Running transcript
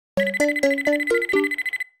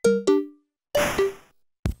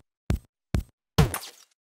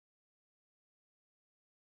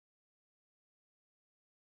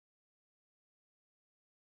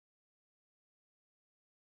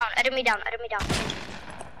Edit me down.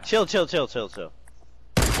 Chill. Team.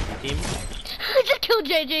 I just killed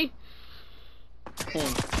JJ.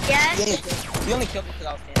 Yes. You only killed me because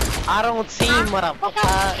I was standing. I don't team,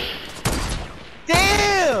 motherfucker.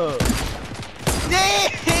 Damn!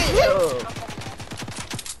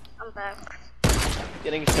 I'm back.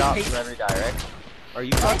 Getting shot from every direction. Are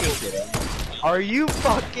you fucking kidding? Are you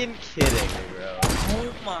fucking kidding me, bro?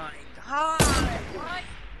 Oh my god! What?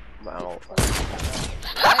 Wow.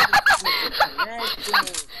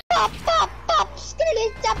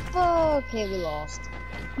 Okay, we lost.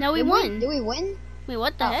 No, we won. Did we win? Wait,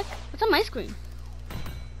 what the heck? What's on my screen?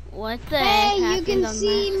 What the Hey, heck? you can happened on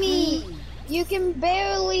see my me. screen? You can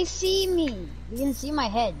barely see me. You can see my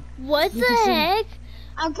head. What You the can see- heck?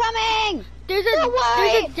 I'm coming. There's Don't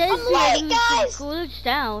worry, a dead I'm late, guys. glitched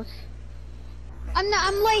out.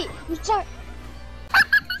 I'm late. I'm sorry.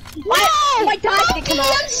 What? Oh my god! I'm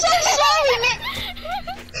so sorry, man.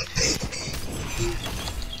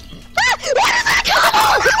 Where did that go?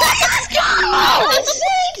 I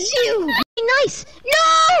saved you. Nice!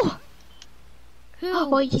 No! Who?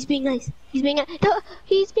 Oh, he's being nice. He's being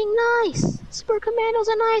nice. Super Commando's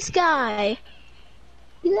a nice guy.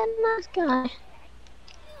 He's a nice guy.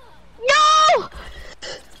 No!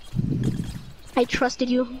 I trusted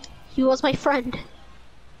you. You was my friend.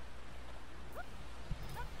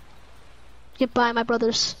 Goodbye, my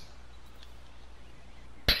brothers.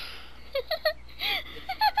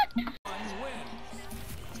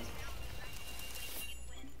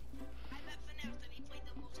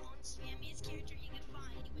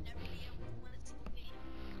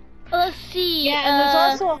 Let's see. Yeah, and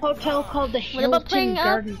there's also a hotel called the what about playing Hilton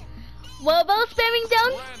Garden. What about spamming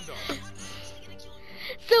down?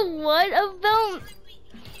 So what about?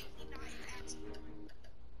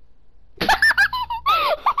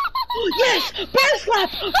 Yes! Bear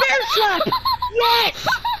slap! Bear slap! Yes!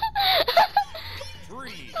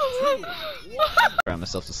 Cry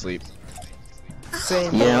myself to sleep.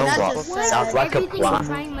 Same. Yeah, what? Sounds like a Everything is plan.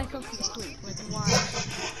 crying myself to sleep. Like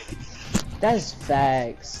why? That's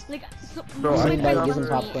facts. Like so, Bro, my I friend gotta called give him me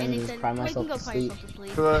popcorn and and they just said, cry "Oh, you myself can go to cry sleep."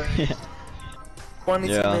 yourself to sleep."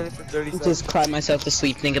 22 Yeah. minutes and 30 seconds. Just cry myself to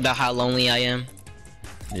sleep. Think about how lonely I am.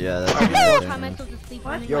 Yeah, that's I what cry I'm myself to sleep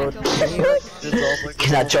and then Yo, I go.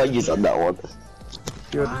 Can I join you on that one?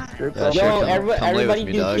 Yeah, Yo, sure, come lay everybody with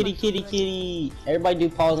me, do dog. kitty. Everybody do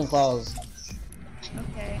paws and claws.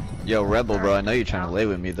 Yo, Rebel, bro, I know you're trying to lay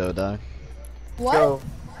with me though, dog. What?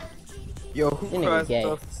 Yo, who You nigga cries gay.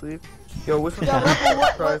 himself to sleep? Yo, which one Yo, Rebel,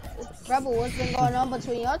 cries? Rebel, what's been going on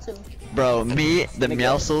between y'all two? Bro, me, the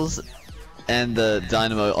Meowscles, and the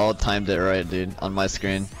Dynamo all timed it right, dude, on my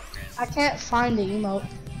screen. I can't find the emote.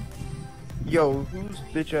 Yo, who's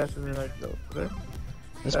bitch ass in the night though? Okay?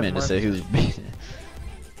 This That's man just mine. said who's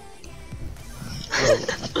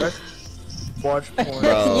Watch porn.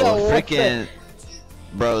 Bro, Yo, what freaking,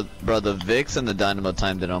 bro, the Vix and the Dynamo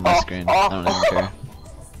timed it on my screen. I don't even care.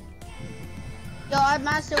 Yo, I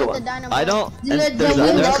mastered with the dynamo. I don't. The- and the there's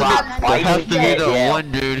window there clap. has to be the Yeah.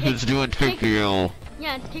 one dude who's doing Tokyo.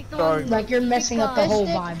 Yeah, take the Sorry. one. Like you're messing up the whole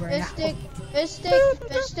vibe right now. Fish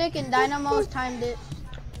stick, and Dynamo's timed it.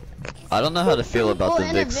 I don't know how to feel about Oh, the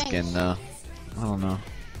and a Vix Vix. skin though. I don't know.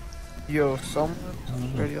 Yo, someone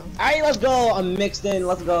ready up? Alright, let's go. I'm mixed in.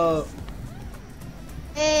 Let's go.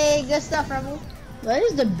 Hey, good stuff, Rebel. What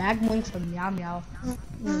is the back link from Meow Meow?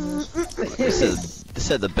 This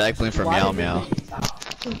said the back bling for Meow Meow.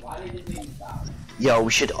 Yo,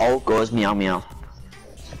 we should all go as Meow Meow.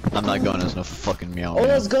 I'm not going as no fucking Meow Oh, Meow.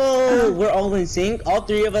 let's go. We're all in sync. All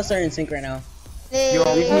three of us are in sync right now. Hey, Yo,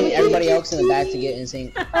 We need everybody else in the back to get in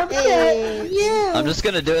sync. hey. I'm just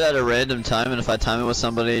gonna do it at a random time, and if I time it with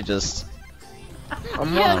somebody, just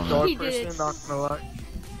I'm Yeah, more a dog he did person, it. not gonna lie.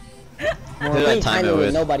 who I did I ain't time it timing with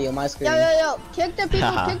with? nobody on my screen. Yo, kick the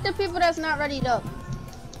people that's not ready up.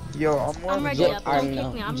 Yo, I'm more I'm of a ready dog up. I Don't don't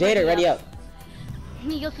kick me. know. I'm Jada, ready up.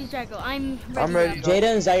 Me, go see Draco. I'm ready. I'm ready. up.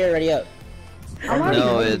 Jada and Zaire, ready up.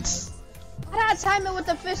 No, it's How did I time it with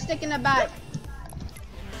the fish stick in the back?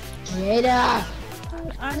 Jada!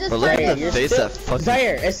 I'm just bro, look playing. at the you're face still- that fucking.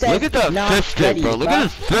 Zaire, it says Look at that not fish stick, ready, bro. Look at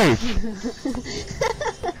his face.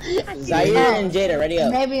 Zaire and Jada, ready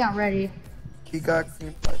up. Maybe I'm ready. He got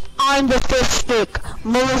clean fight. I'm the fish stick.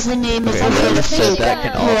 Melissa's name is Okay, I'm whoever the said fish that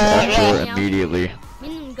stick. can all cancel immediately.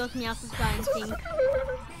 Me and Ghost Meow is dying sync.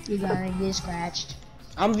 You gotta get scratched.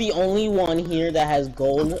 I'm the only one here that has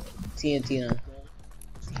gold TNT now.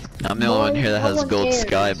 I'm the only one here that No has one gold cares.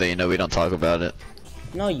 sky, but you know we don't talk about it.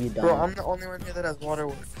 No, you Bro, don't. I'm the only one here that has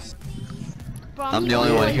waterworks. Bro, I'm the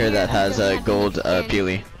only one here that has a gold skin.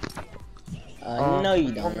 peely. No, you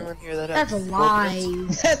I'm the only don't. one here that has That's a gold lie.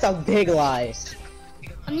 That's a big lie.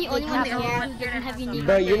 I'm the only one here who doesn't have unique.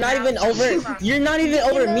 Bro, you're not even over. You're not even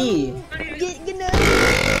over me.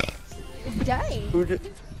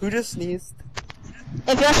 Who just sneezed?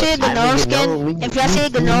 If y'all see the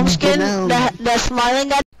gnome skin, the smiling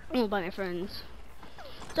guy. Oh, by my friends.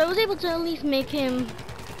 So I was able to at least make him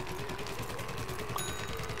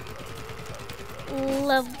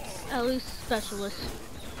level, at least specialist.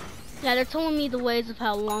 Yeah, they're telling me the ways of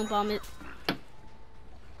how long bomb it.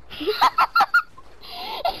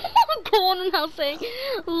 I'm going on now saying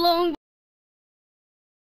long.